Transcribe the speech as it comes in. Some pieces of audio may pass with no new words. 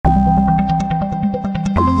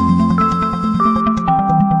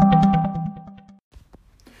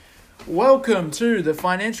Welcome to the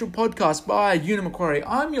Financial Podcast by Macquarie.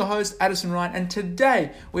 I'm your host, Addison Wright, and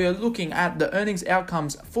today we are looking at the earnings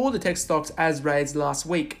outcomes for the tech stocks as raised last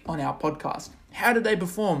week on our podcast. How did they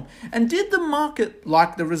perform? And did the market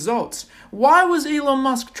like the results? Why was Elon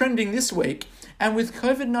Musk trending this week? And with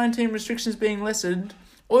COVID-19 restrictions being lessened,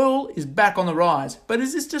 oil is back on the rise. But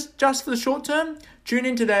is this just for the short term? Tune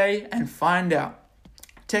in today and find out.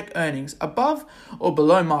 Tech earnings above or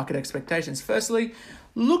below market expectations. Firstly,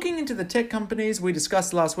 looking into the tech companies, we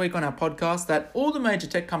discussed last week on our podcast that all the major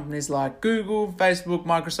tech companies like Google, Facebook,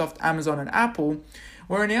 Microsoft, Amazon, and Apple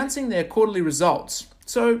were announcing their quarterly results.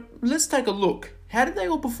 So let's take a look. How did they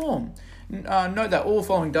all perform? Note that all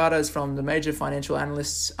following data is from the major financial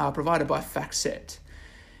analysts provided by FactSet.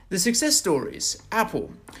 The success stories.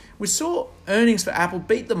 Apple. We saw earnings for Apple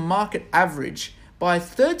beat the market average by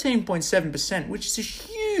 13.7%, which is a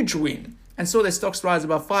huge win, and saw their stocks rise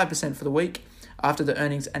above 5% for the week after the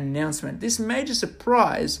earnings announcement. This major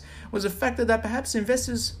surprise was the fact that perhaps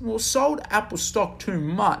investors sold Apple stock too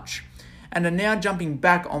much and are now jumping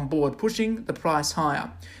back on board, pushing the price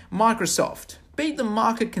higher. Microsoft beat the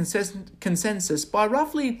market consensus by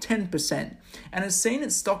roughly 10% and has seen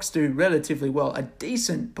its stocks do relatively well. A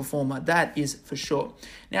decent performer, that is for sure.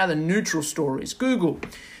 Now the neutral stories. Google,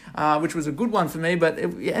 which was a good one for me, but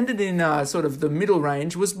it ended in sort of the middle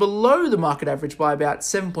range, was below the market average by about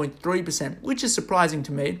 7.3%, which is surprising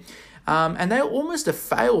to me. And they're almost a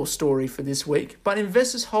fail story for this week, but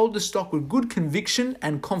investors hold the stock with good conviction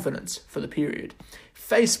and confidence for the period.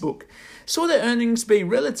 Facebook saw their earnings be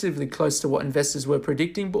relatively close to what investors were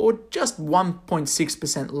predicting, but just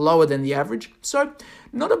 1.6% lower than the average. So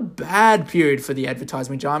not a bad period for the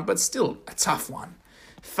advertising giant, but still a tough one.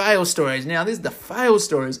 Fail stories. Now, this is the fail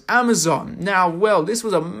stories. Amazon. Now, this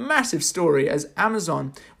was a massive story as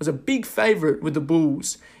Amazon was a big favorite with the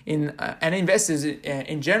bulls and investors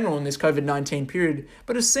in general in this COVID-19 period,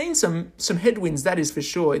 but has seen some headwinds, that is for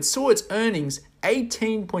sure. It saw its earnings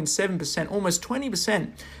 18.7%, almost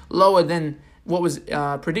 20% lower than what was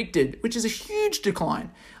predicted, which is a huge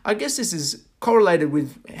decline. I guess this is correlated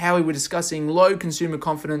with how we were discussing low consumer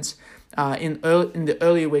confidence in the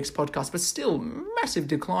earlier week's podcast, but still massive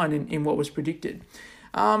decline in what was predicted.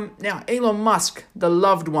 Now, Elon Musk, the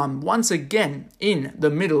loved one, once again in the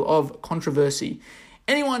middle of controversy.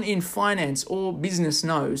 Anyone in finance or business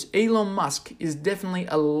knows Elon Musk is definitely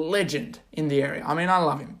a legend in the area. I mean, I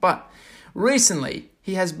love him, but recently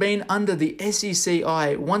he has been under the SEC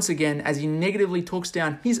eye once again as he negatively talks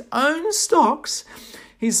down his own stocks.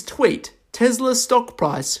 His tweet, Tesla stock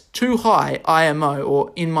price too high IMO,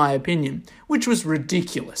 or in my opinion, which was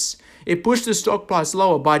ridiculous. It pushed the stock price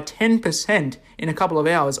lower by 10% in a couple of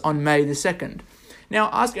hours on May the 2nd. Now,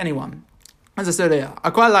 ask anyone. As I said earlier, I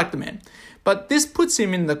quite like the man, but this puts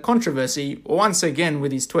him in the controversy once again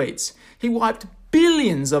with his tweets. He wiped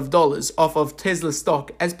billions of dollars off of Tesla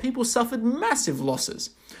stock as people suffered massive losses.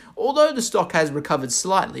 Although the stock has recovered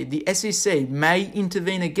slightly, the SEC may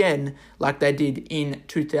intervene again like they did in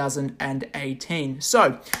 2018.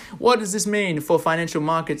 So, what does this mean for financial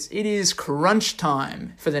markets? It is crunch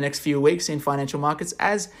time for the next few weeks in financial markets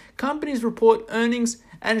as companies report earnings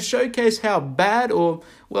and showcase how bad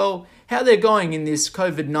how they're going in this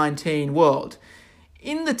COVID-19 world.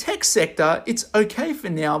 In the tech sector, it's okay for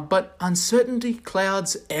now, but uncertainty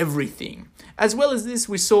clouds everything. As well as this,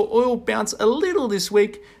 we saw oil bounce a little this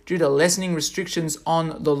week due to lessening restrictions on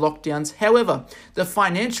the lockdowns. However, the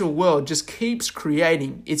financial world just keeps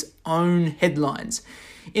creating its own headlines.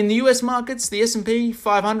 In the US markets, the S&P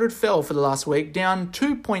 500 fell for the last week, down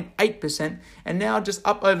 2.8%, and now just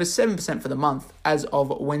up over 7% for the month as of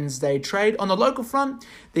Wednesday trade. On the local front,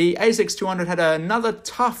 the ASX 200 had another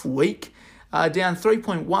tough week, down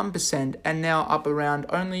 3.1% and now up around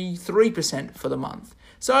only 3% for the month.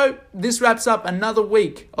 So this wraps up another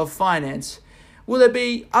week of finance. Will there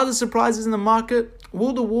be other surprises in the market?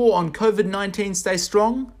 Will the war on COVID-19 stay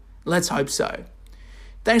strong? Let's hope so.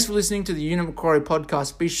 Thanks for listening to the Macquarie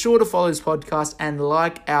podcast. Be sure to follow this podcast and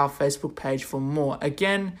like our Facebook page for more.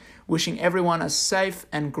 Again, wishing everyone a safe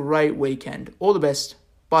and great weekend. All the best.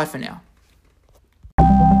 Bye for now.